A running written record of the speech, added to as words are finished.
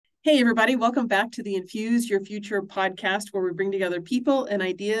Hey, everybody, welcome back to the Infuse Your Future podcast, where we bring together people and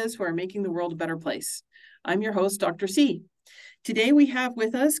ideas who are making the world a better place. I'm your host, Dr. C. Today, we have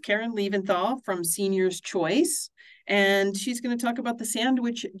with us Caryn Leventhal from Seniors Choice, and she's going to talk about the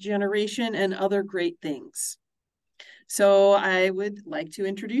sandwich generation and other great things. So I would like to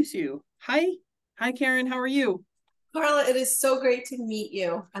introduce you. Hi, Caryn, how are you? Carla, it is so great to meet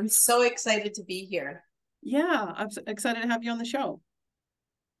you. I'm so excited to be here. Yeah, I'm excited to have you on the show.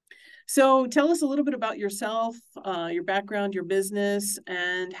 So tell us a little bit about yourself, your background, your business,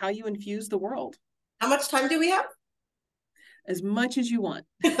 and how you infuse the world. How much time do we have? As much as you want.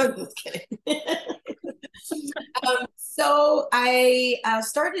 I'm just kidding. So I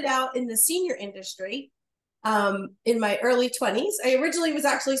started out in the senior industry in my early 20s. I originally was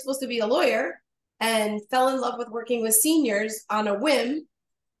actually supposed to be a lawyer and fell in love with working with seniors on a whim,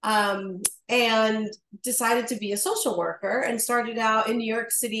 and decided to be a social worker and started out in New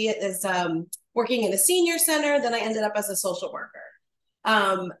York City as working in a senior center. Then I ended up as a social worker.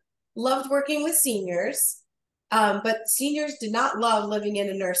 Loved working with seniors. But seniors do not love living in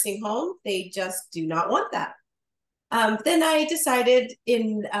a nursing home. They just do not want that. Then I decided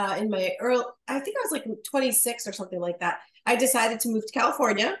in my early, I think I was like 26 or something like that. I decided to move to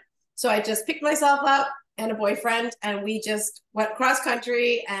California. So I just picked myself up and a boyfriend, and we just went cross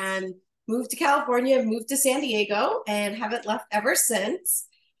country and moved to California, moved to San Diego, and haven't left ever since.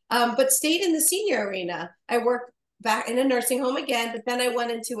 But stayed in the senior arena. I worked back in a nursing home again, but then I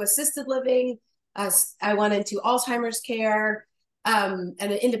went into assisted living. I went into Alzheimer's care, and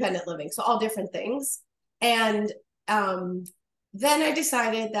independent living, so all different things. And then I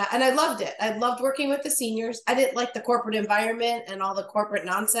decided that, and I loved it. I loved working with the seniors. I didn't like the corporate environment and all the corporate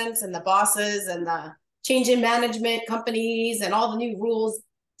nonsense and the bosses and the change in management companies and all the new rules.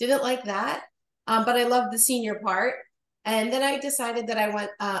 Didn't like that. But I loved the senior part. And then I decided that I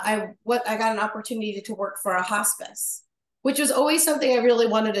got an opportunity to work for a hospice, which was always something I really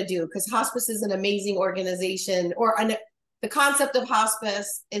wanted to do, because hospice is an amazing organization, the concept of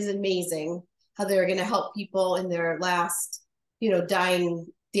hospice is amazing, how they're going to help people in their last, dying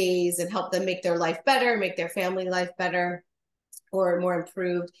days and help them make their life better, make their family life better or more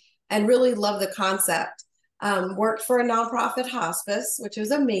improved, and really love the concept. Worked for a nonprofit hospice, which was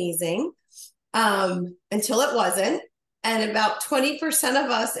amazing, until it wasn't. And about 20%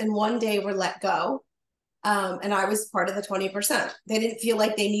 of us in one day were let go. And I was part of the 20%. They didn't feel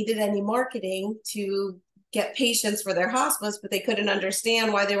like they needed any marketing to get patients for their hospice, but they couldn't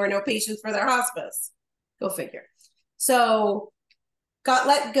understand why there were no patients for their hospice. Go figure. So got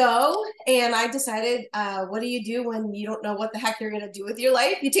let go, and I decided, what do you do when you don't know what the heck you're going to do with your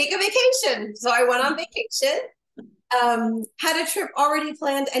life? You take a vacation. So I went on vacation, had a trip already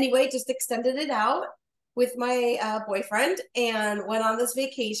planned anyway, just extended it out with my boyfriend, and went on this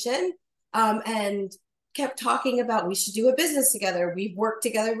vacation, and kept talking about, we should do a business together. We've worked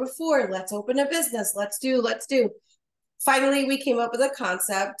together before. Let's open a business. Let's do. Finally, we came up with a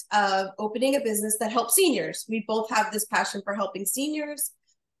concept of opening a business that helps seniors. We both have this passion for helping seniors.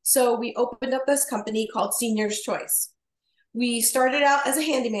 So we opened up this company called Seniors Choice. We started out as a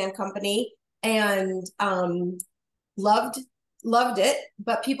handyman company and loved it,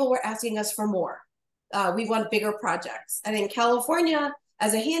 but people were asking us for more. We want bigger projects. And in California,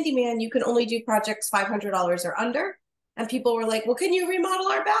 as a handyman, you can only do projects $500 or under. And people were like, well, can you remodel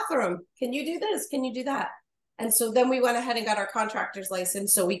our bathroom? Can you do this? Can you do that? And so then we went ahead and got our contractor's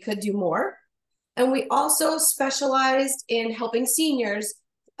license so we could do more. And we also specialized in helping seniors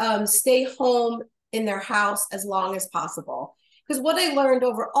stay home in their house as long as possible. Because what I learned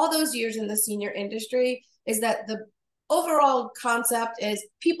over all those years in the senior industry is that the overall concept is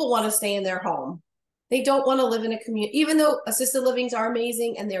people want to stay in their home. They don't want to live in a community, even though assisted livings are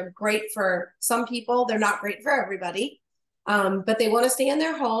amazing and they're great for some people, they're not great for everybody. But they want to stay in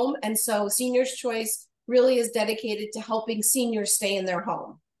their home. And so Seniors Choice really is dedicated to helping seniors stay in their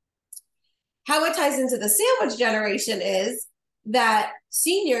home. How it ties into the sandwich generation is that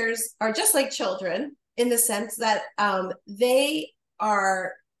seniors are just like children in the sense that they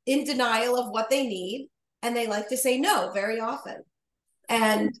are in denial of what they need, and they like to say no very often.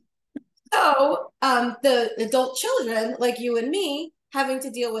 And so the adult children, like you and me, having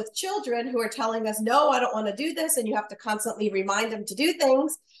to deal with children who are telling us, no, I don't want to do this, and you have to constantly remind them to do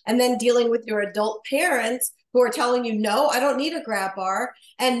things, and then dealing with your adult parents who are telling you, no, I don't need a grab bar,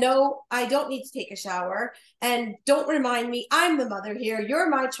 and no, I don't need to take a shower, and don't remind me, I'm the mother here, you're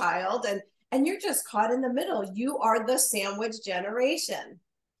my child, and you're just caught in the middle. You are the sandwich generation.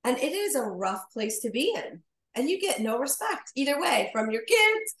 And it is a rough place to be in. And you get no respect either way from your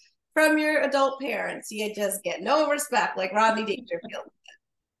kids, from your adult parents. You just get no respect, like Rodney Dangerfield.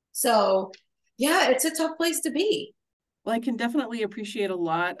 So yeah, it's a tough place to be. Well, I can definitely appreciate a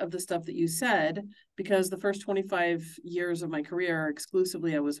lot of the stuff that you said, because the first 25 years of my career,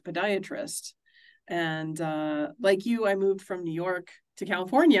 exclusively, I was a podiatrist. And like you, I moved from New York to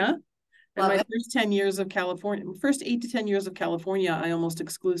California. And Love my it. first 10 years of California, first 8 to 10 years of California, I almost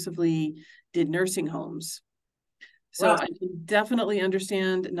exclusively did nursing homes. So Wow. I can definitely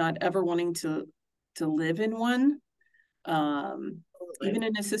understand not ever wanting to live in one. Even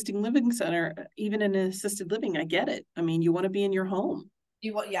in assisted living center, even in an assisted living, I get it. I mean, you want to be in your home.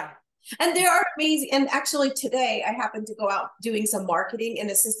 You want, yeah. And there are amazing, and actually today I happened to go out doing some marketing in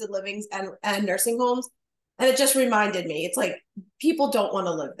assisted livings and nursing homes. And it just reminded me, it's like people don't want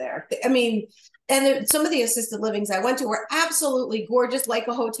to live there. I mean, and some of the assisted livings I went to were absolutely gorgeous, like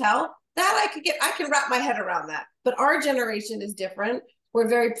a hotel. That I can wrap my head around that. But our generation is different. We're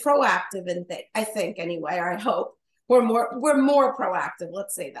very proactive in I think anyway, or I hope. We're more proactive,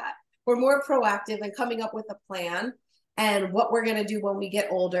 let's say that. We're more proactive in coming up with a plan and what we're going to do when we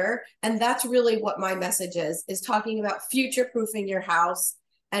get older. And that's really what my message is talking about future proofing your house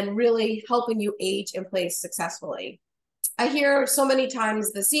and really helping you age in place successfully. I hear so many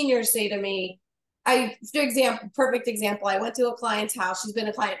times the seniors say to me, perfect example, I went to a client's house. She's been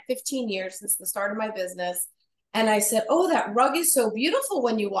a client 15 years since the start of my business. And I said, oh, that rug is so beautiful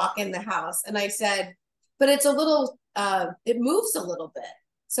when you walk in the house. And I said, but it's a little, it moves a little bit.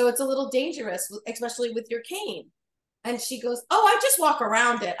 So it's a little dangerous, especially with your cane. And she goes, oh, I just walk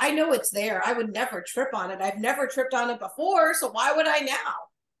around it. I know it's there. I would never trip on it. I've never tripped on it before. So why would I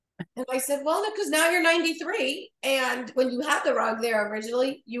now? And I said, well, because now you're 93. And when you had the rug there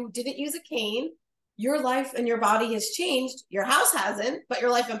originally, you didn't use a cane. Your life and your body has changed. Your house hasn't, but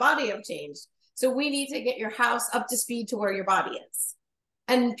your life and body have changed. So we need to get your house up to speed to where your body is.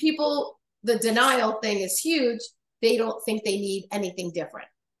 And people, the denial thing is huge. They don't think they need anything different.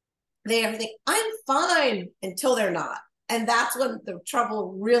 They think I'm fine until they're not. And that's when the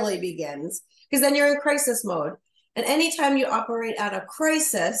trouble really begins, because then you're in crisis mode. And anytime you operate out of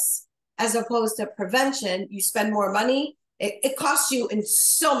crisis as opposed to prevention, you spend more money. It costs you in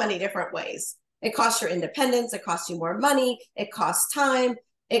so many different ways. It costs your independence. It costs you more money. It costs time.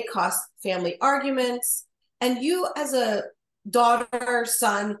 It costs family arguments. And you, as a daughter,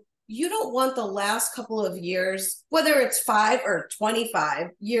 son, you don't want the last couple of years, whether it's 5 or 25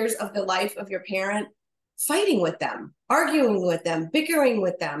 years of the life of your parent, fighting with them, arguing with them, bickering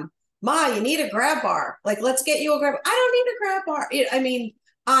with them. Ma, you need a grab bar. Like, let's get you a grab. I don't need a grab bar. I mean,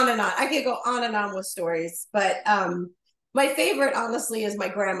 on and on. I could go on and on with stories, but my favorite, honestly, is my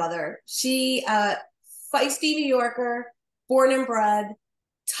grandmother. She, feisty New Yorker, born and bred,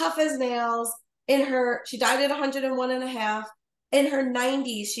 tough as nails. She died at 101 and a half. In her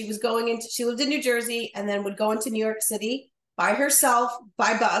 90s, she lived in New Jersey and then would go into New York City by herself,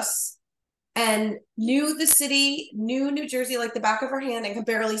 by bus, and knew the city, knew New Jersey like the back of her hand, and could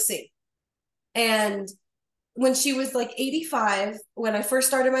barely see. And when she was like 85, when I first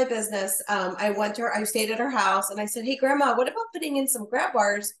started my business, I stayed at her house and I said, hey, Grandma, what about putting in some grab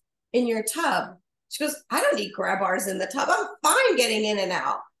bars in your tub? She goes, I don't need grab bars in the tub. I'm fine getting in and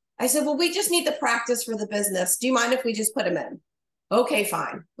out. I said, well, we just need the practice for the business. Do you mind if we just put them in? Okay,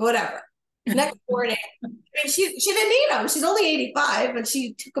 fine, whatever. Next morning, I mean, she didn't need them. She's only 85 and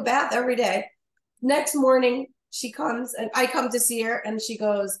she took a bath every day. Next morning, she comes and I come to see her and she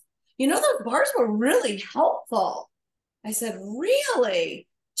goes, you know, those bars were really helpful. I said, really?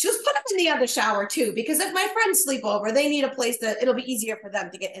 She goes, put them in the other shower too, because if my friends sleep over, they need a place that it'll be easier for them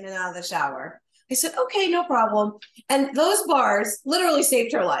to get in and out of the shower. I said, okay, no problem. And those bars literally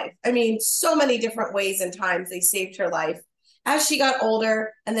saved her life. I mean, so many different ways and times they saved her life. As she got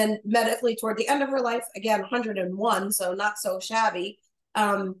older and then medically toward the end of her life, again, 101, so not so shabby,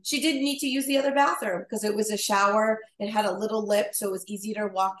 she didn't need to use the other bathroom because it was a shower. It had a little lip, so it was easy to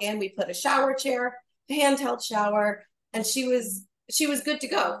walk in. We put a shower chair, a handheld shower, and she was good to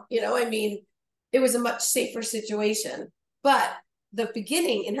go. You know, I mean, it was a much safer situation. But the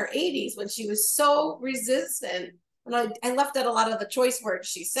beginning in her 80s, when she was so resistant, and I left out a lot of the choice words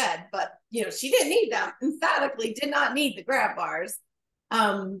she said, but you know, she didn't need them. Emphatically did not need the grab bars.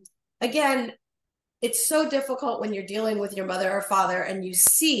 Again, it's so difficult when you're dealing with your mother or father and you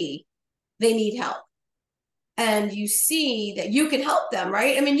see they need help and you see that you can help them,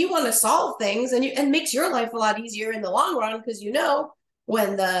 right? I mean, you want to solve things and makes your life a lot easier in the long run, because you know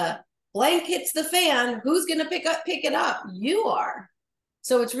when the blank hits the fan, who's going to pick it up? You are.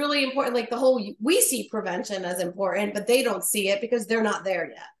 So it's really important. Like we see prevention as important, but they don't see it because they're not there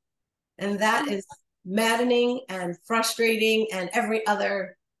yet. And that is maddening and frustrating and every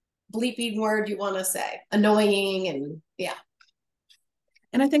other bleeping word you want to say, annoying. And yeah.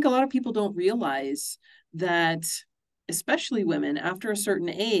 And I think a lot of people don't realize that, especially women, after a certain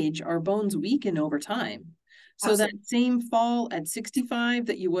age, our bones weaken over time. So that Absolutely. same fall at 65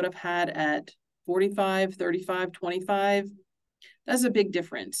 that you would have had at 45, 35, 25, that's a big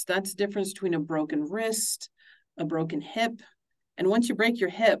difference. That's the difference between a broken wrist, a broken hip. And once you break your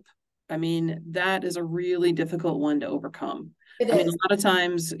hip, I mean, that is a really difficult one to overcome. It I mean, a is. lot of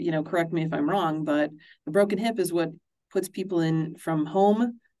times, correct me if I'm wrong, but the broken hip is what puts people in from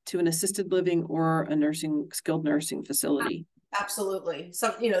home to an assisted living or a skilled nursing facility. Absolutely.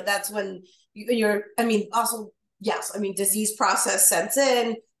 So, that's when you're, I mean, also, yes, I mean, disease process sets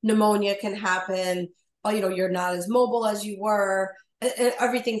in, pneumonia can happen, you're not as mobile as you were.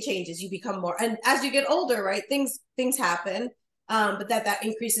 Everything changes. You become more, and as you get older, right, things happen. But that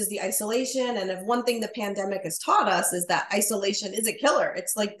increases the isolation. And if one thing the pandemic has taught us is that isolation is a killer.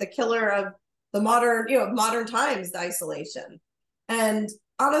 It's like the killer of the modern times, the isolation. And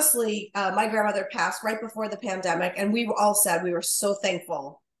honestly, my grandmother passed right before the pandemic, and we all said we were so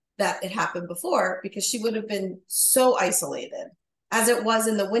thankful that it happened before, because she would have been so isolated. As it was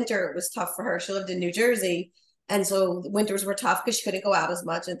in the winter, it was tough for her. She lived in New Jersey, and so the winters were tough because she couldn't go out as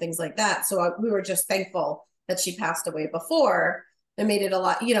much and things like that. So we were just thankful that she passed away before. It made it a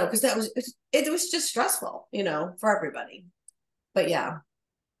lot, because it was just stressful, for everybody. But yeah.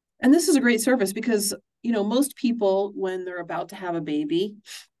 And this is a great service because, most people, when they're about to have a baby,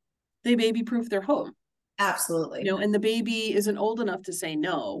 they baby proof their home. Absolutely. And the baby isn't old enough to say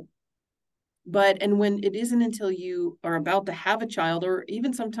no. And when it isn't until you are about to have a child, or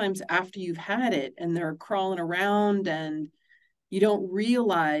even sometimes after you've had it and they're crawling around and you don't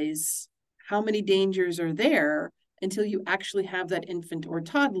realize how many dangers are there until you actually have that infant or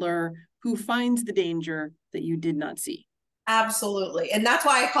toddler who finds the danger that you did not see. Absolutely. And that's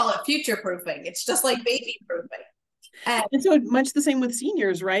why I call it future proofing. It's just like baby proofing. And so much the same with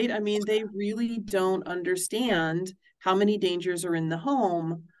seniors, right? I mean, they really don't understand how many dangers are in the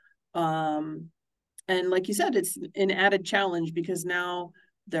home. And like you said, it's an added challenge because now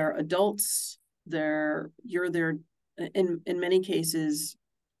they're adults, you're their, in many cases,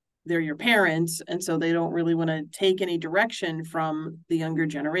 they're your parents. And so they don't really want to take any direction from the younger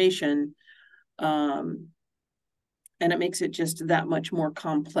generation. And it makes it just that much more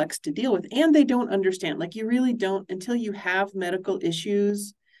complex to deal with. And they don't understand, like you really don't, until you have medical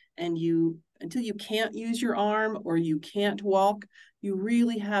issues and until you can't use your arm or you can't walk, you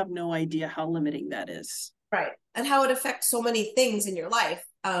really have no idea how limiting that is. Right. And how it affects so many things in your life.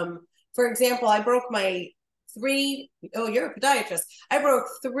 For example, I broke my you're a podiatrist. I broke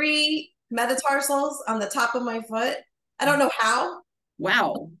 3 metatarsals on the top of my foot. I don't know how.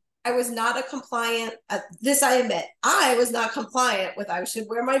 Wow. I was not a compliant, this I admit, I was not compliant with, I should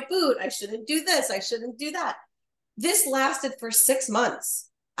wear my boot, I shouldn't do this, I shouldn't do that. This lasted for 6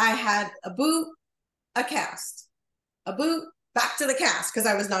 months. I had a boot, a cast, a boot, back to the cast because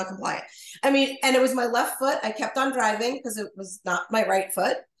I was not compliant. I mean, and it was my left foot. I kept on driving because it was not my right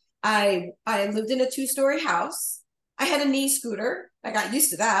foot. I lived in a 2-story house. I had a knee scooter. I got used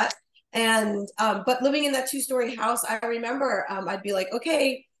to that. And but living in that 2-story house, I remember I'd be like,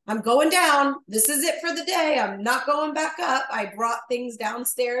 okay, I'm going down. This is it for the day. I'm not going back up. I brought things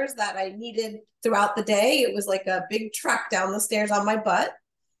downstairs that I needed throughout the day. It was like a big trek down the stairs on my butt.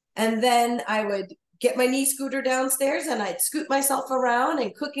 And then I would get my knee scooter downstairs and I'd scoot myself around,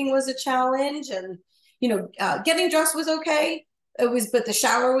 and cooking was a challenge. And, getting dressed was okay. But the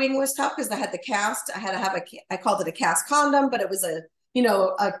showering was tough because I had the cast. I had to have I called it a cast condom, but it was a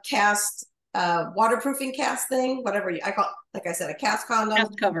cast waterproofing cast thing, whatever I call, like I said, a cast condom.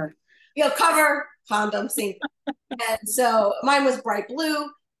 Cast cover. Cover condom, same. And so mine was bright blue,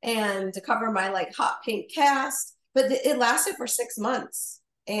 and to cover my like hot pink cast, but it lasted for 6 months.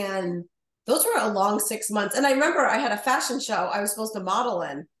 And those were a long 6 months. And I remember I had a fashion show I was supposed to model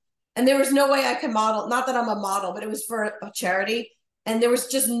in, and there was no way I could model. Not that I'm a model, but it was for a charity. And there was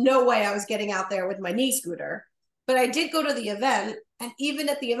just no way I was getting out there with my knee scooter. But I did go to the event. And even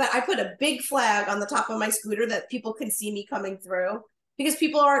at the event, I put a big flag on the top of my scooter that people could see me coming through, because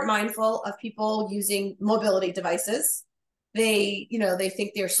people aren't mindful of people using mobility devices. They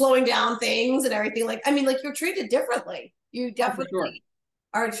think they're slowing down things and everything. Like, I mean, like, you're treated differently. You definitely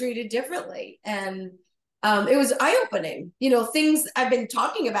are treated differently. And it was eye-opening. Things, I've been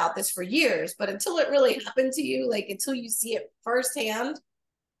talking about this for years, but until it really happened to you, like until you see it firsthand,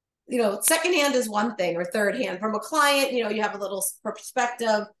 secondhand is one thing, or third hand. From a client, you have a little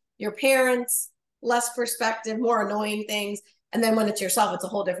perspective, your parents, less perspective, more annoying things. And then when it's yourself, it's a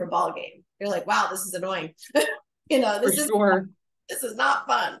whole different ballgame. You're like, wow, this is annoying. This is not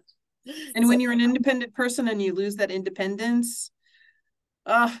fun. And when you're an independent person and you lose that independence,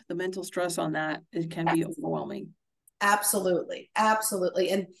 The mental stress on that, it can be overwhelming. Absolutely. Absolutely.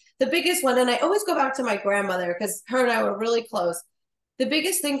 And the biggest one, and I always go back to my grandmother because her and I were really close. The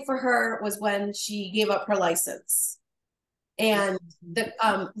biggest thing for her was when she gave up her license. And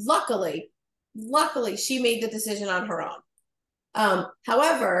luckily, she made the decision on her own.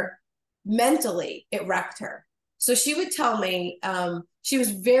 However, mentally, it wrecked her. So she would tell me she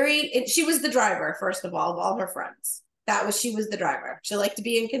was the driver, first of all her friends. She was the driver. She liked to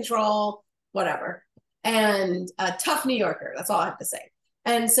be in control, whatever. And a tough New Yorker. That's all I have to say.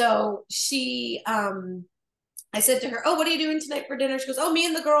 And so I said to her, "Oh, what are you doing tonight for dinner?" She goes, "Oh, me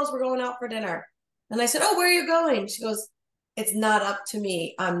and the girls, we're going out for dinner." And I said, "Oh, where are you going?" She goes, "It's not up to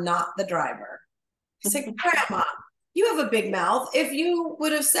me. I'm not the driver." I said, "Grandma, you have a big mouth. If you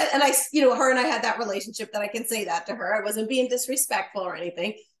would have said," and her and I had that relationship that I can say that to her. I wasn't being disrespectful or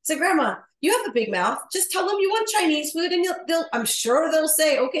anything. I said, "Grandma, you have a big mouth. Just tell them you want Chinese food, and I'm sure they'll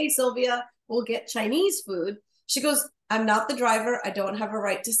say, 'Okay, Sylvia, we'll get Chinese food.'" She goes, "I'm not the driver. I don't have a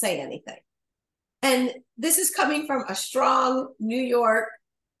right to say anything." And this is coming from a strong New York,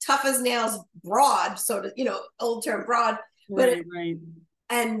 tough as nails, broad, sort of, old term broad. Right.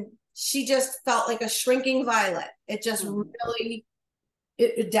 And she just felt like a shrinking violet. It just really,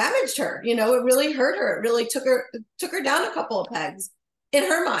 it damaged her. It really hurt her. It really took her down a couple of pegs in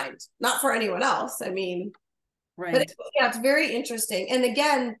her mind, not for anyone else. I mean, right. But it's very interesting. And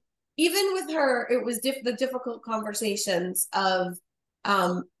again, even with her, it was the difficult conversations of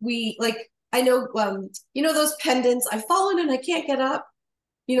I know those pendants, I've fallen and I can't get up.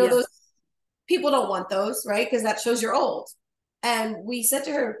 Those people don't want those, right? Because that shows you're old. And we said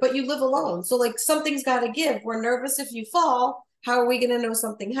to her, "But you live alone. So something's got to give. We're nervous if you fall. How are we going to know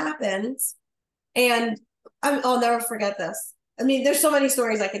something happens?" And I'll never forget this. I mean, there's so many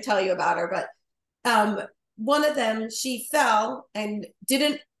stories I could tell you about her, but one of them, she fell and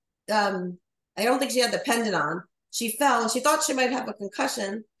didn't, I don't think she had the pendant on. She fell and she thought she might have a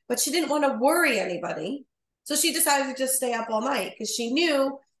concussion, but she didn't want to worry anybody. So she decided to just stay up all night because she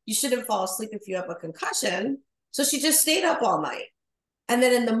knew you shouldn't fall asleep if you have a concussion. So she just stayed up all night. And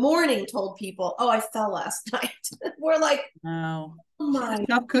then in the morning told people, "Oh, I fell last night." We're like, wow. "Oh my."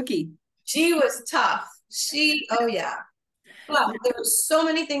 Tough cookie. She was tough. Oh yeah. Well, there were so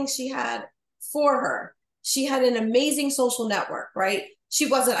many things she had for her. She had an amazing social network, right? She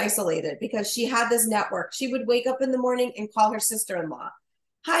wasn't isolated because she had this network. She would wake up in the morning and call her sister-in-law.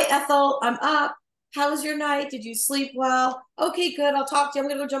 "Hi, Ethel, I'm up. How was your night? Did you sleep well? Okay, good. I'll talk to you. I'm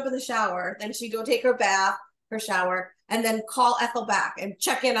going to go jump in the shower." Then she'd go take her bath, her shower, and then call Ethel back and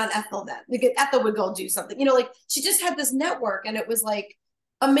check in on Ethel then. Because Ethel would go do something. She just had this network, and it was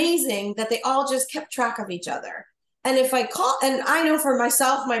amazing that they all just kept track of each other. And if I call, and I know for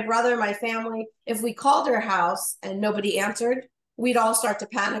myself, my brother, my family, if we called her house and nobody answered, we'd all start to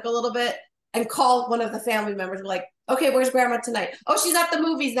panic a little bit and call one of the family members, like, "Okay, where's grandma tonight?" "Oh, she's at the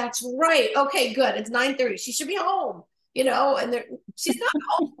movies." "That's right. Okay, good. It's 9:30. She should be home." And she's not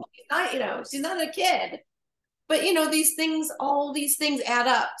home. She's not a kid. But, all these things add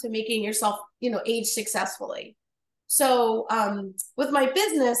up to making yourself, age successfully. So with my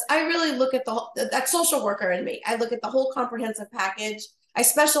business, I really look at that social worker in me. I look at the whole comprehensive package. I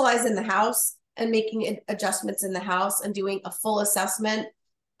specialize in the house and making adjustments in the house and doing a full assessment.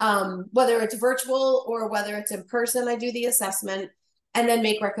 Whether it's virtual or whether it's in person, I do the assessment and then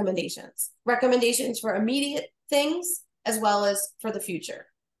make recommendations. Recommendations for immediate things as well as for the future.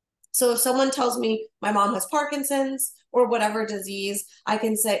 So if someone tells me my mom has Parkinson's or whatever disease, I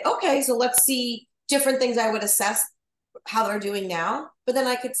can say, "Okay, so let's see different things I would assess how they're doing now." But then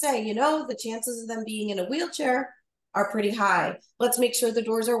I could say, the chances of them being in a wheelchair are pretty high. Let's make sure the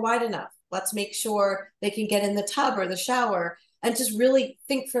doors are wide enough. Let's make sure they can get in the tub or the shower, and just really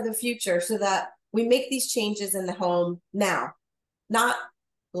think for the future so that we make these changes in the home now, not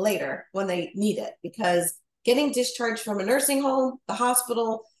later when they need it. Because getting discharged from a nursing home, the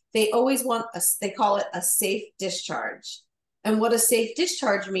hospital, they always they call it a safe discharge. And what a safe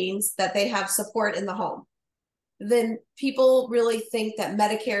discharge means, that they have support in the home. Then people really think that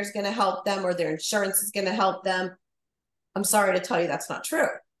Medicare is going to help them or their insurance is going to help them. I'm sorry to tell you that's not true.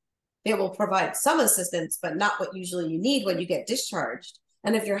 They will provide some assistance, but not what usually you need when you get discharged.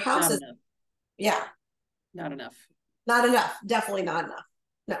 And if your house is, not enough. Not enough. Definitely not enough.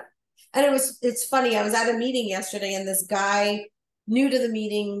 No. And it's funny. I was at a meeting yesterday and this guy new to the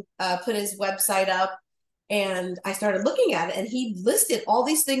meeting put his website up, and I started looking at it, and he listed all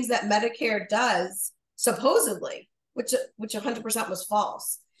these things that Medicare does supposedly, which 100% was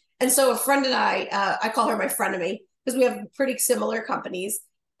false. And so a friend and I call her my frenemy because we have pretty similar companies.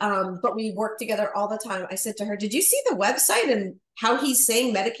 but we work together all the time. I said to her, did you see the website and how he's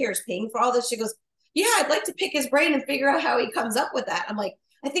saying Medicare is paying for all this? She goes, yeah, I'd like to pick his brain and figure out how he comes up with that. I'm like,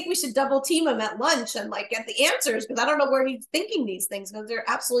 I think we should double team him at lunch and like get the answers, because I don't know where he's thinking these things, because they're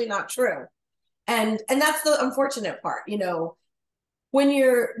absolutely not true. And that's the unfortunate part, you know, when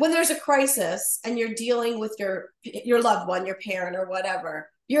there's a crisis and you're dealing with your loved one, your parent or whatever,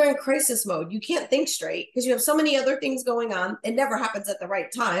 you're in crisis mode. You can't think straight because you have so many other things going on. It never happens at the right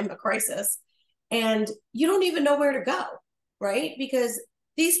time, a crisis, and you don't even know where to go, right? Because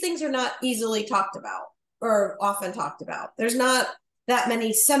these things are not easily talked about or often talked about. There's not that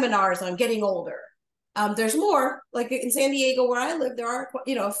many seminars on getting older. There's more, like in San Diego where I live, there are,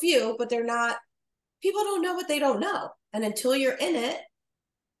 you know, a few, but they're not, people don't know what they don't know. And until you're in it.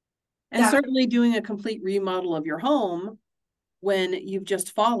 And certainly doing a complete remodel of your home when you've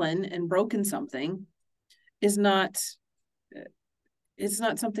just fallen and broken something is not, it's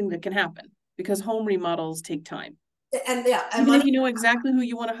not something that can happen, because home remodels take time. And yeah, and even if you know exactly who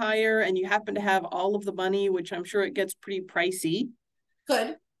you want to hire and you happen to have all of the money, which I'm sure it gets pretty pricey,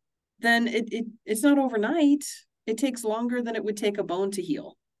 good, then it's not overnight. It takes longer than it would take a bone to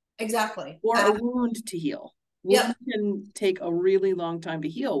heal. Exactly. Or a wound to heal. Wounds can take a really long time to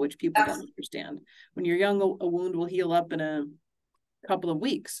heal, which people don't understand. When you're young, a wound will heal up in a couple of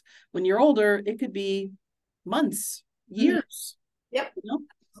weeks. When you're older, it could be months, years. Yep. You know?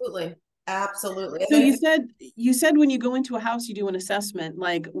 Absolutely. Absolutely. So you said when you go into a house, you do an assessment.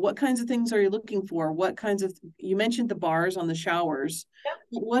 Like, what kinds of things are you looking for? What kinds of, you mentioned the bars on the showers.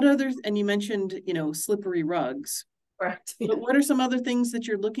 Yep. What other, and you mentioned, you know, slippery rugs. Correct. But what are some other things that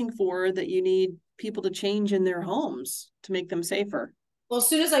you're looking for that you need people to change in their homes to make them safer? Well, as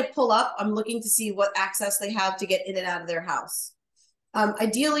soon as I pull up, I'm looking to see what access they have to get in and out of their house.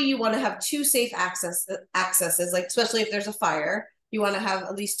 Ideally, you want to have two safe accesses, like especially if there's a fire. You want to have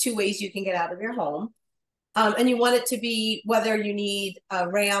at least two ways you can get out of your home. And you want it to be whether you need a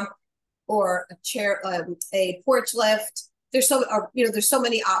ramp or a chair, a porch lift. There's there's so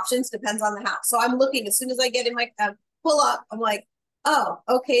many options, depends on the house. So I'm looking, as soon as I get in my pull up, I'm like, oh,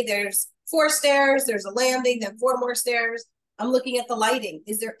 okay, there's 4 stairs, there's a landing, then 4 more stairs. I'm looking at the lighting.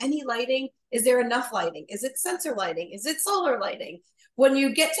 Is there any lighting? Is there enough lighting? Is it sensor lighting? Is it solar lighting? When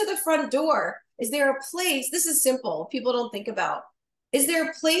you get to the front door, is there a place, this is simple, people don't think about, is there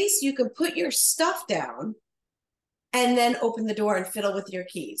a place you can put your stuff down and then open the door and fiddle with your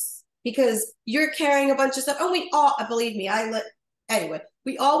keys? Because you're carrying a bunch of stuff. Oh, we all, believe me, anyway,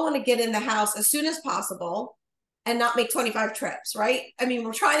 we all want to get in the house as soon as possible and not make 25 trips, right? I mean,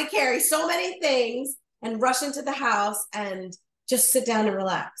 we're trying to carry so many things and rush into the house and just sit down and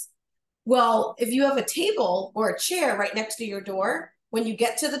relax. Well, if you have a table or a chair right next to your door, when you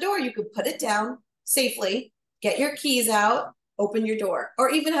get to the door, you could put it down safely, get your keys out, open your door,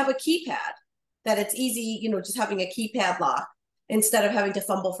 or even have a keypad that it's easy, you know, just having a keypad lock instead of having to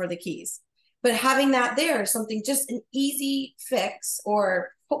fumble for the keys. But having that there is something, just an easy fix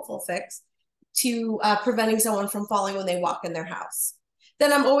or hopeful fix to preventing someone from falling when they walk in their house.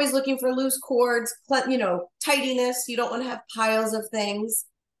 Then I'm always looking for loose cords, you know, tidiness. You don't want to have piles of things.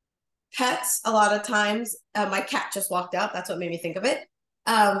 Pets, a lot of times, my cat just walked out. That's what made me think of it.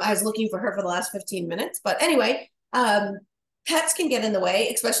 I was looking for her for the last 15 minutes. But anyway, pets can get in the way,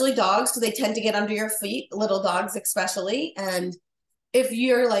 especially dogs, because they tend to get under your feet, little dogs especially. And if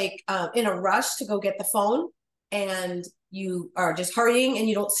you're like in a rush to go get the phone and you are just hurrying and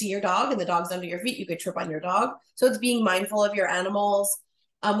you don't see your dog and the dog's under your feet, you could trip on your dog. So it's being mindful of your animals,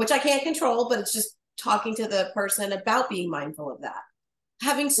 which I can't control, but it's just talking to the person about being mindful of that.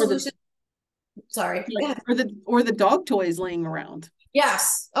 Having solutions. Sorry. Or the dog toys laying around.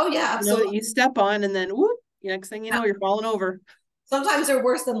 Yes. Oh yeah, absolutely. You know, that you step on and then whoop, next thing you know, you're falling over. Sometimes they're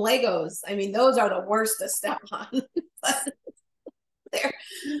worse than Legos. I mean, those are the worst to step on. they're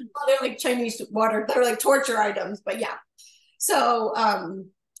like Chinese water, they're like torture items, but yeah. So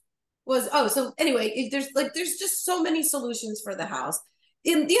so anyway, there's just so many solutions for the house.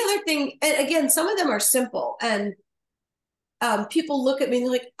 And the other thing, and again, some of them are simple, and people look at me and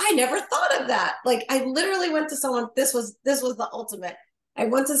they're like, I never thought of that. Like, I literally went to someone, this was the ultimate. I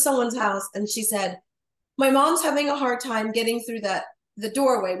went to someone's house and she said, my mom's having a hard time getting through the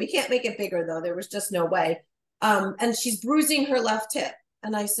doorway. We can't make it bigger though. There was just no way. And she's bruising her left hip.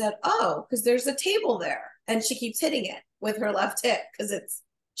 And I said, oh, because there's a table there. And she keeps hitting it with her left hip because it's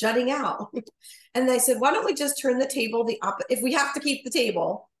jutting out. And I said, why don't we just turn the table if we have to keep the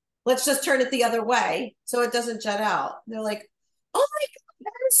table, let's just turn it the other way so it doesn't jut out. And they're like, oh my God,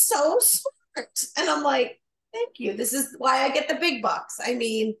 that is so smart. And I'm like, thank you. This is why I get the big bucks. I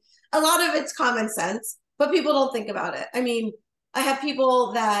mean, a lot of it's common sense, but people don't think about it. I mean, I have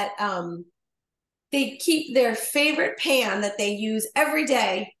people that they keep their favorite pan that they use every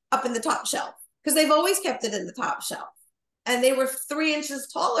day up in the top shelf because they've always kept it in the top shelf. And they were 3 inches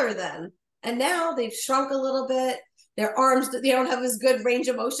taller then. And now they've shrunk a little bit. Their arms, they don't have as good range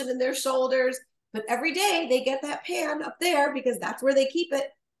of motion in their shoulders. But every day they get that pan up there because that's where they keep it,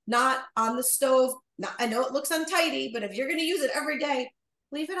 not on the stove. Now, I know it looks untidy, but if you're going to use it every day,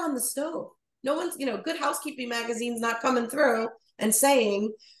 leave it on the stove. No one's, Good Housekeeping magazine's not coming through and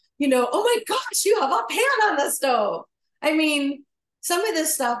saying, oh my gosh, you have a pan on the stove. I mean, some of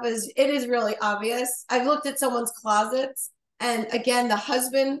this stuff is really obvious. I've looked at someone's closets, and again, the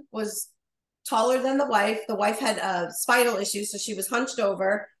husband was taller than the wife. The wife had spinal issues, so she was hunched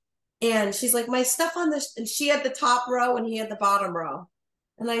over. And she's like, my stuff on this, and she had the top row and he had the bottom row.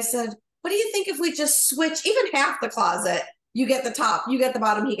 And I said, what do you think if we just switch even half the closet? You get the top, you get the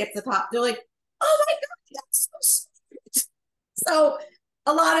bottom, he gets the top. They're like, oh my God, that's so sweet. So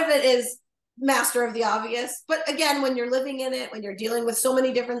a lot of it is master of the obvious. But again, when you're living in it, when you're dealing with so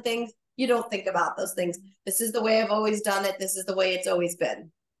many different things, you don't think about those things. This is the way I've always done it. This is the way it's always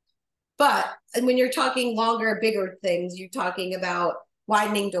been. And when you're talking longer, bigger things, you're talking about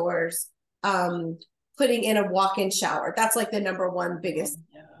widening doors, putting in a walk-in shower. That's like the number one biggest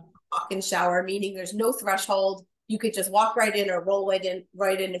walk-in shower, meaning there's no threshold. You could just walk right in or roll right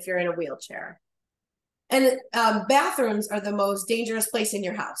in if you're in a wheelchair. And bathrooms are the most dangerous place in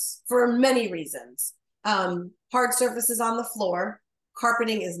your house for many reasons. Hard surfaces on the floor.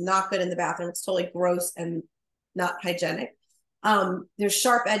 Carpeting is not good in the bathroom. It's totally gross and not hygienic. There's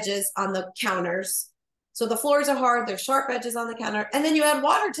sharp edges on the counters. So the floors are hard, there's sharp edges on the counter, and then you add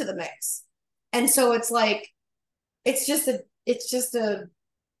water to the mix. And so it's like, it's just a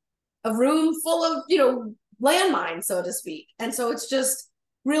room full of, landmines, so to speak. And so it's just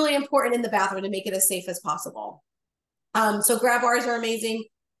really important in the bathroom to make it as safe as possible. So grab bars are amazing.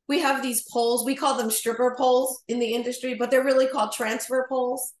 We have these poles, we call them stripper poles in the industry, but they're really called transfer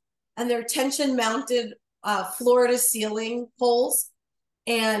poles. And they're tension mounted floor to ceiling poles.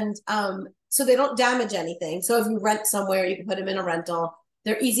 And so they don't damage anything. So if you rent somewhere, you can put them in a rental.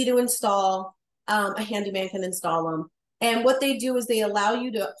 They're easy to install. A handyman can install them. And what they do is they allow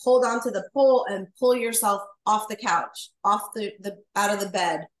you to hold onto the pole and pull yourself off the couch, off out of the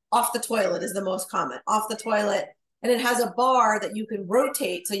bed, off the toilet is the most common, off the toilet. And it has a bar that you can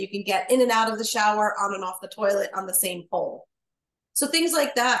rotate so you can get in and out of the shower, on and off the toilet on the same pole. So things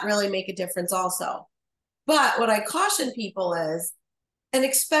like that really make a difference also. But what I caution people is, and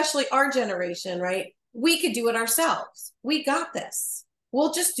especially our generation, right? We could do it ourselves. We got this.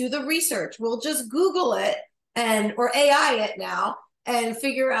 We'll just do the research. We'll just Google it or AI it now and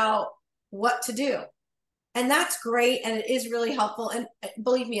figure out what to do. And that's great. And it is really helpful. And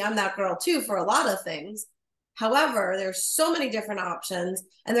believe me, I'm that girl too for a lot of things. However, there's so many different options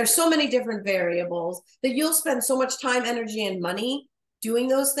and there's so many different variables that you'll spend so much time, energy, and money doing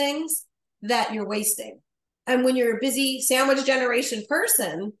those things that you're wasting. And when you're a busy sandwich generation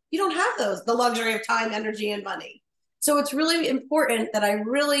person, you don't have the luxury of time, energy, and money. So it's really important that I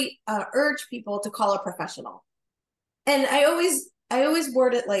really urge people to call a professional. And I always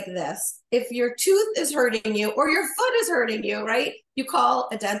word it like this. If your tooth is hurting you or your foot is hurting you, right? You call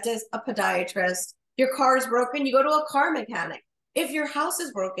a dentist, a podiatrist. Your car is broken, you go to a car mechanic. If your house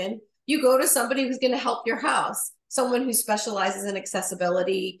is broken, you go to somebody who's going to help your house, someone who specializes in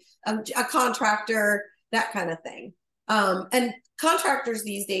accessibility, a contractor, that kind of thing. And contractors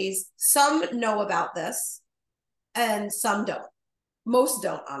these days, some know about this and some don't. Most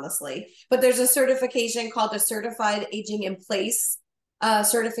don't, honestly. But there's a certification called a Certified Aging in Place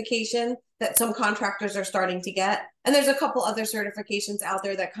certification that some contractors are starting to get. And there's a couple other certifications out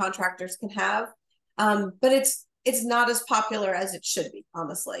there that contractors can have. But it's not as popular as it should be,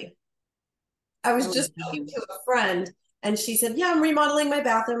 honestly. I was just talking to a friend and she said, yeah, I'm remodeling my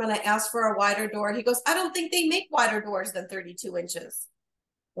bathroom and I asked for a wider door. He goes, I don't think they make wider doors than 32 inches.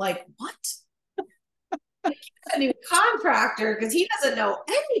 Like, what? A new contractor because he doesn't know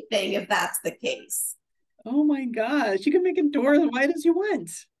anything if that's the case. Oh my gosh, you can make a door as wide as you want.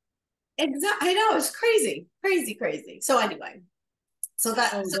 Exactly. I know, it's crazy. So anyway,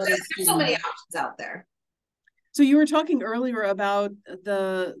 there's so many options out there. So you were talking earlier about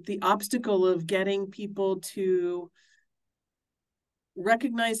the obstacle of getting people to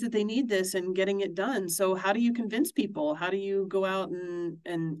recognize that they need this and getting it done. So how do you convince people? How do you go out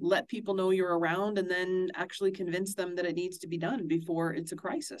and let people know you're around and then actually convince them that it needs to be done before it's a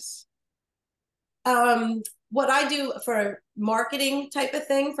crisis? What I do for marketing type of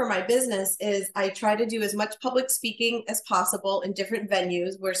thing for my business is I try to do as much public speaking as possible in different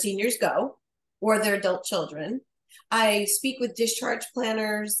venues where seniors go or their adult children. I speak with discharge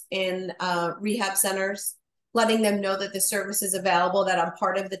planners in rehab centers, letting them know that the service is available, that I'm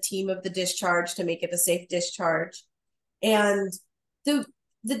part of the team of the discharge to make it a safe discharge. And the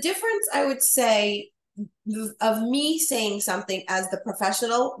difference, I would say, of me saying something as the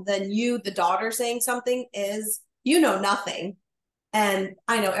professional than you, the daughter, saying something is, you know nothing and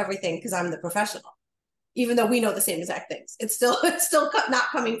I know everything because I'm the professional. Even though we know the same exact things, it's still not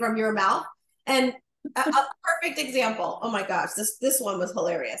coming from your mouth. And a perfect example. Oh my gosh, this one was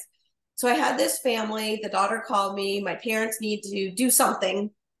hilarious. So I had this family. The daughter called me. My parents need to do something,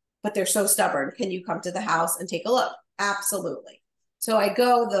 but they're so stubborn. Can you come to the house and take a look? Absolutely. So I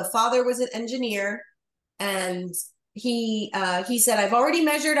go. The father was an engineer, and he said, I've already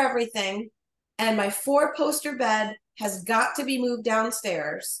measured everything, and my 4-poster bed has got to be moved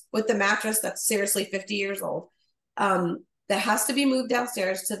downstairs with the mattress that's seriously 50 years old. That has to be moved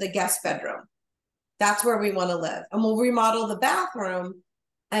downstairs to the guest bedroom. That's where we want to live. And we'll remodel the bathroom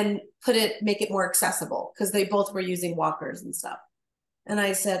and make it more accessible because they both were using walkers and stuff. And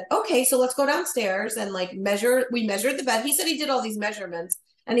I said, okay, so let's go downstairs and like measure. We measured the bed. He said he did all these measurements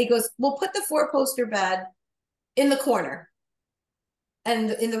and he goes, we'll put the 4-poster bed in the corner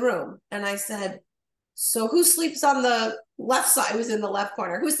and in the room. And I said, so who sleeps on the left side? It was in the left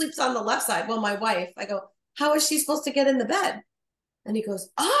corner. Who sleeps on the left side? Well, my wife. I go, how is she supposed to get in the bed? And he goes,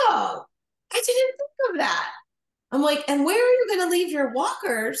 oh, I didn't think of that. I'm like, and where are you going to leave your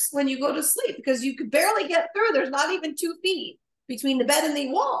walkers when you go to sleep? Because you could barely get through. There's not even 2 feet between the bed and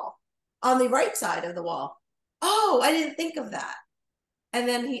the wall on the right side of the wall. Oh, I didn't think of that. And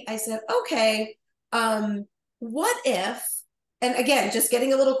then I said, okay, what if, and again, just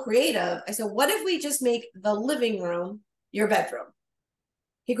getting a little creative, I said, what if we just make the living room your bedroom?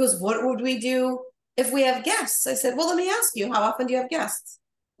 He goes, what would we do if we have guests? I said, well, let me ask you, how often do you have guests?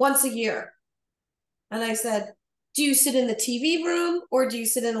 Once a year. And I said, do you sit in the TV room or do you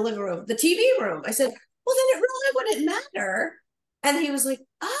sit in the living room? The TV room. I said, well, then it really wouldn't matter. And he was like,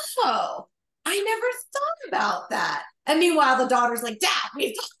 oh, I never thought about that. And meanwhile, the daughter's like, Dad,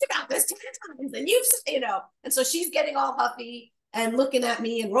 we've talked about this 10 times. And and so she's getting all huffy and looking at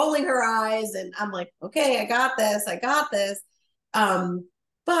me and rolling her eyes. And I'm like, okay, I got this.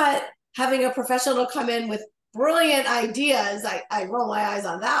 But having a professional come in with brilliant ideas, I roll my eyes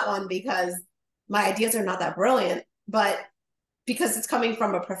on that one because my ideas are not that brilliant, but because it's coming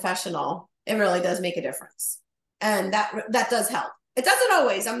from a professional, it really does make a difference. And that does help. It doesn't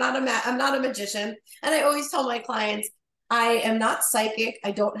always. I'm not a magician. And I always tell my clients, I am not psychic.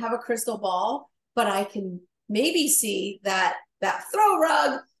 I don't have a crystal ball, but I can maybe see that throw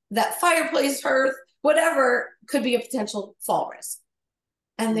rug, that fireplace hearth, whatever could be a potential fall risk.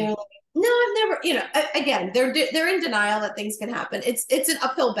 And they're like, no, I've never, again, they're in denial that things can happen. It's an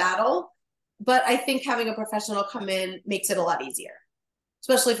uphill battle, but I think having a professional come in makes it a lot easier,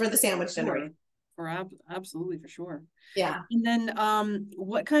 especially for the sandwich generation. Absolutely, for sure. Yeah. And then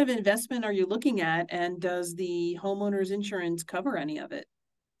what kind of investment are you looking at? And does the homeowner's insurance cover any of it?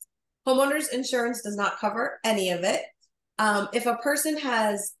 Homeowner's insurance does not cover any of it. If a person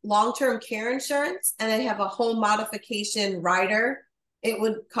has long-term care insurance and they have a home modification rider, it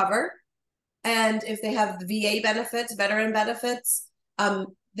would cover. And if they have VA benefits, veteran benefits,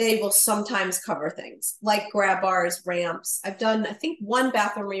 they will sometimes cover things like grab bars, ramps. I've done, I think, 1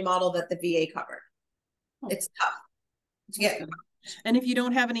 bathroom remodel that the VA covered. Oh. It's tough to get. And if you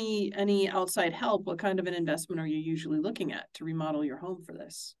don't have any outside help, what kind of an investment are you usually looking at to remodel your home for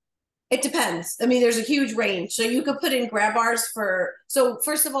this? It depends. I mean, there's a huge range. So you could put in grab bars so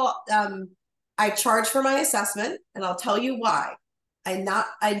first of all, I charge for my assessment, and I'll tell you why.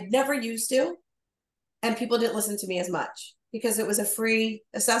 I never used to, and people didn't listen to me as much because it was a free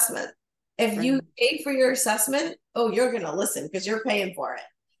assessment. If you pay for your assessment, you're going to listen because you're paying for it.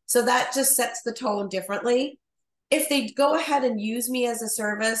 So that just sets the tone differently. If they go ahead and use me as a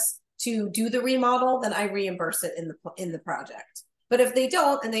service to do the remodel, then I reimburse it in the project. But if they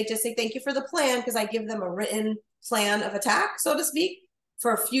don't, and they just say, thank you for the plan, because I give them a written plan of attack, so to speak,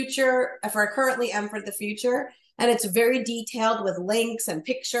 for currently and for the future. And it's very detailed with links and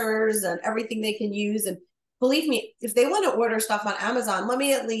pictures and everything they can use. And believe me, if they want to order stuff on Amazon, let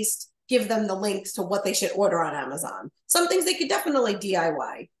me at least give them the links to what they should order on Amazon. Some things they could definitely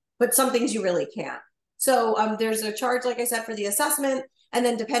DIY, but some things you really can't. So there's a charge, like I said, for the assessment, and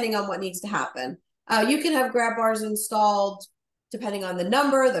then depending on what needs to happen. You can have grab bars installed depending on the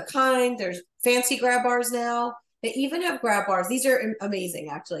number, the kind. There's fancy grab bars now. They even have grab bars. These are amazing,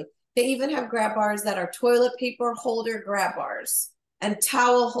 actually. They even have grab bars that are toilet paper holder grab bars and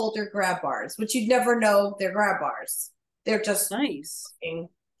towel holder grab bars, which you'd never know they're grab bars. They're just nice.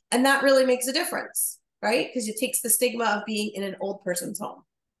 And that really makes a difference. right? Because it takes the stigma of being in an old person's home.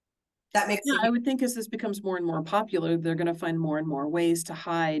 That makes I would think as this becomes more and more popular, they're going to find more and more ways to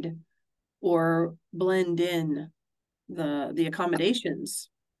hide or blend in the accommodations.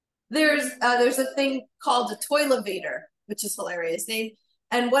 There's a thing called a toilevator, which is hilarious name.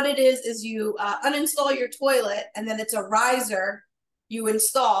 And what it is you uninstall your toilet, and then it's a riser you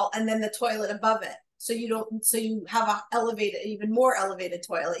install, and then the toilet above it. So you have a elevated, even more elevated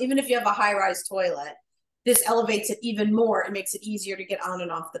toilet. Even if you have a high-rise toilet, this elevates it even more. It makes it easier to get on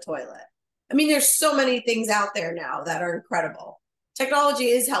and off the toilet. I mean, there's so many things out there now that are incredible. Technology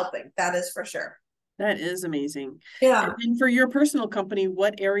is helping, that is for sure. That is amazing. Yeah. And for your personal company,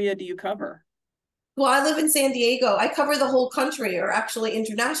 what area do you cover? Well, I live in San Diego. I cover the whole country, or actually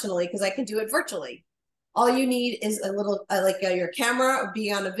internationally, because I can do it virtually. All you need is a little your camera, or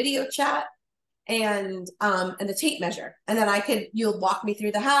be on a video chat, and a tape measure, and then you'll walk me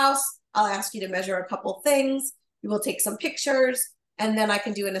through the house. I'll ask you to measure a couple things. You will take some pictures, and then I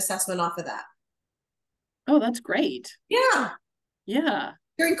can do an assessment off of that. Oh, that's great. Yeah. Yeah.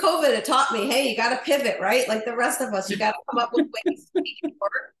 During COVID, it taught me, hey, you got to pivot, right? Like the rest of us, you got to come up with ways to make it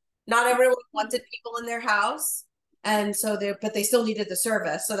work. Not everyone wanted people in their house, and so but they still needed the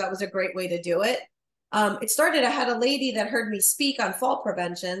service. So that was a great way to do it. It started, I had a lady that heard me speak on fall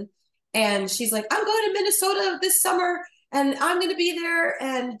prevention, and she's like, I'm going to Minnesota this summer, and I'm going to be there.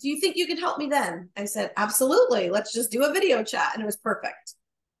 And do you think you can help me then? I said, absolutely. Let's just do a video chat. And it was perfect.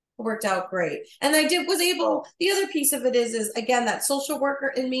 It worked out great. And the other piece of it is again, that social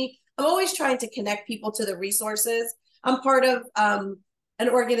worker in me. I'm always trying to connect people to the resources. I'm part of an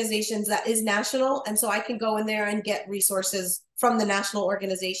organization that is national. And so I can go in there and get resources from the national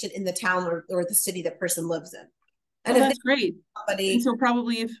organization in the town or the city that person lives in. And that's great. And so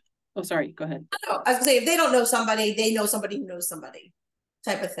probably oh, sorry, go ahead. I was gonna say, if they don't know somebody, they know somebody who knows somebody,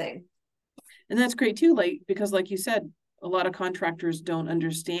 type of thing. And that's great too, because like you said, a lot of contractors don't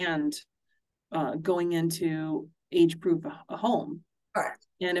understand going into age-proof a home. Correct.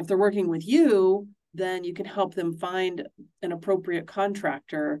 And if they're working with you, then you can help them find an appropriate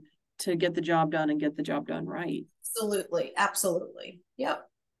contractor to get the job done and get the job done right. Absolutely. Absolutely. Yep.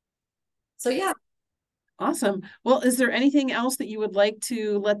 So yeah. Awesome. Well, is there anything else that you would like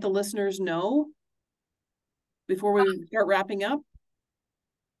to let the listeners know before we start wrapping up?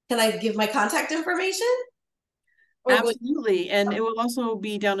 Can I give my contact information? Absolutely. And it will also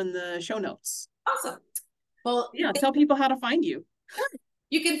be down in the show notes. Awesome. Well, yeah, tell people how to find you.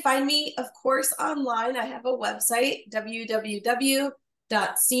 You can find me, of course, online. I have a website, www.seniors,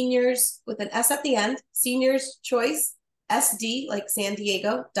 with an S at the end, seniorschoicesd, like San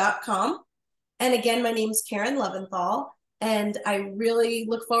Diego.com. And again, my name's Caryn Leventhal, and I really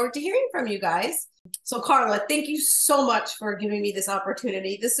look forward to hearing from you guys. So Carla, thank you so much for giving me this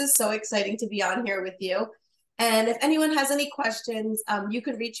opportunity. This is so exciting to be on here with you. And if anyone has any questions, you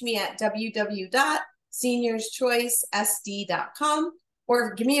can reach me at www.seniorschoicesd.com,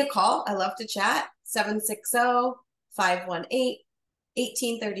 or give me a call. I love to chat, 760-518-1836.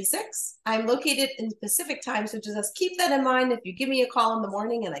 I'm located in Pacific time, so just keep that in mind if you give me a call in the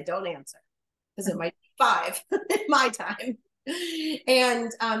morning and I don't answer, because it might be 5 in my time.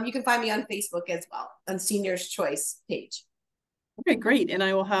 And you can find me on Facebook as well, on Seniors Choice page. Okay, great. And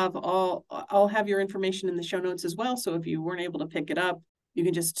I will have I'll have your information in the show notes as well. So if you weren't able to pick it up, you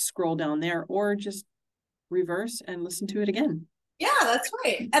can just scroll down there or just reverse and listen to it again. Yeah, that's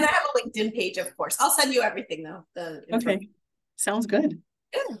right. And I have a LinkedIn page, of course. I'll send you everything though. Okay. Sounds good.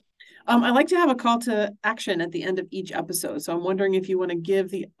 Yeah. I like to have a call to action at the end of each episode. So I'm wondering if you want to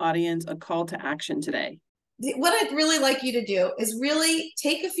give the audience a call to action today. What I'd really like you to do is really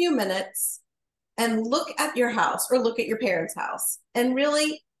take a few minutes and look at your house, or look at your parents' house, and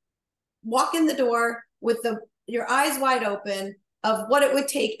really walk in the door with your eyes wide open of what it would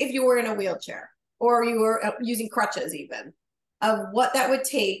take if you were in a wheelchair, or you were using crutches even, of what that would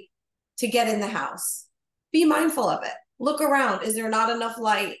take to get in the house. Be mindful of it. Look around. Is there not enough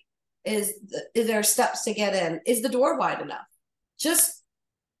light? Is there steps to get in? Is the door wide enough? Just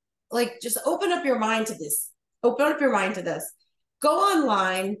open up your mind to this. Open up your mind to this. Go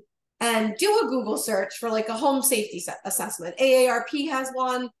online and do a Google search for like a home safety assessment. AARP has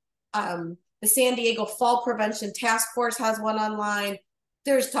one. The San Diego Fall Prevention Task Force has one online.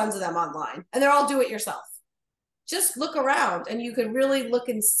 There's tons of them online, and they're all do it yourself. Just look around, and you could really look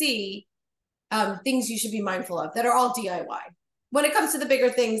and see things you should be mindful of that are all DIY. When it comes to the bigger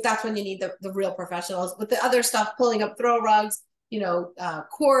things, that's when you need the real professionals. With the other stuff, pulling up throw rugs,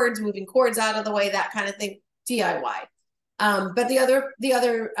 cords, moving cords out of the way, that kind of thing, DIY. But the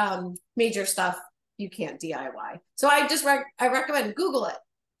other major stuff you can't DIY. So I recommend Google it.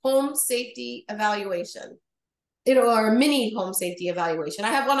 home safety evaluation, or a mini home safety evaluation. I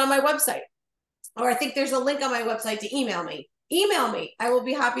have one on my website, or I think there's a link on my website to email me. Email me. I will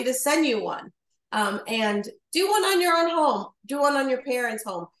be happy to send you one. And do one on your own home, do one on your parents'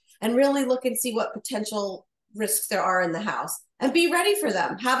 home, and really look and see what potential risks there are in the house and be ready for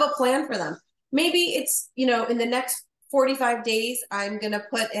them. Have a plan for them. Maybe it's, in the next 45 days, I'm going to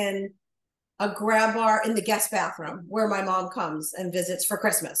put in a grab bar in the guest bathroom where my mom comes and visits for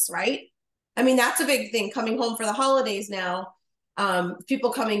Christmas, right? I mean, that's a big thing coming home for the holidays now.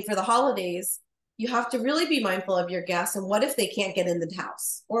 People coming for the holidays, you have to really be mindful of your guests. And what if they can't get in the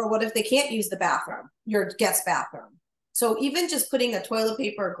house? Or what if they can't use the bathroom, your guest bathroom? So even just putting a toilet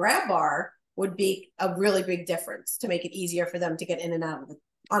paper grab bar would be a really big difference to make it easier for them to get in and out of the,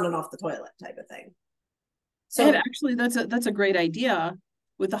 on and off the toilet type of thing. So and actually, that's a great idea.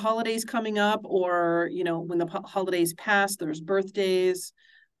 With the holidays coming up, or when the holidays pass, there's birthdays,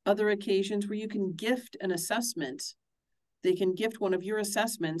 other occasions where you can gift an assessment. They can gift one of your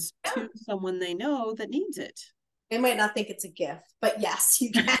assessments to someone they know that needs it. They might not think it's a gift, but yes,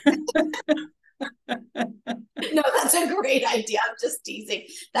 you can. No, that's a great idea. I'm just teasing.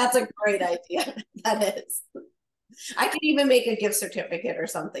 That's a great idea. That is. I could even make a gift certificate or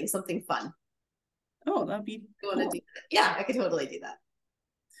something fun. Oh, that'd be cool. Do that? Yeah, I could totally do that.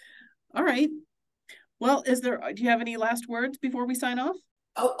 All right. Well, do you have any last words before we sign off?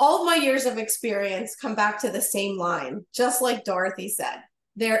 All of my years of experience come back to the same line, just like Dorothy said,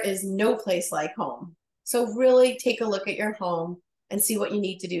 there is no place like home. So really take a look at your home and see what you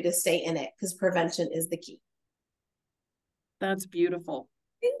need to do to stay in it, because prevention is the key. That's beautiful.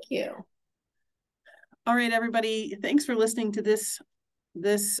 Thank you. All right, everybody. Thanks for listening to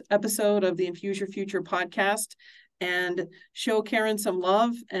this episode of the Infuse Your Future podcast. And show Caryn some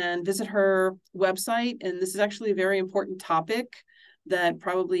love and visit her website. And this is actually a very important topic that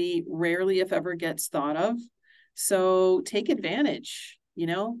probably rarely, if ever, gets thought of. So take advantage,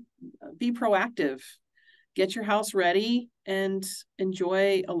 be proactive, get your house ready, and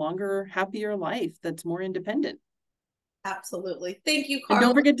enjoy a longer, happier life that's more independent. Absolutely. Thank you, Caryn. And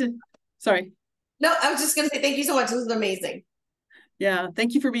don't forget to, sorry. No, I was just going to say thank you so much. This was amazing. Yeah,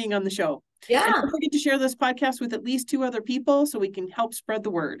 thank you for being on the show. Yeah. And don't forget to share this podcast with at least 2 other people so we can help spread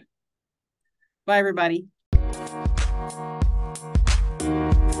the word. Bye, everybody.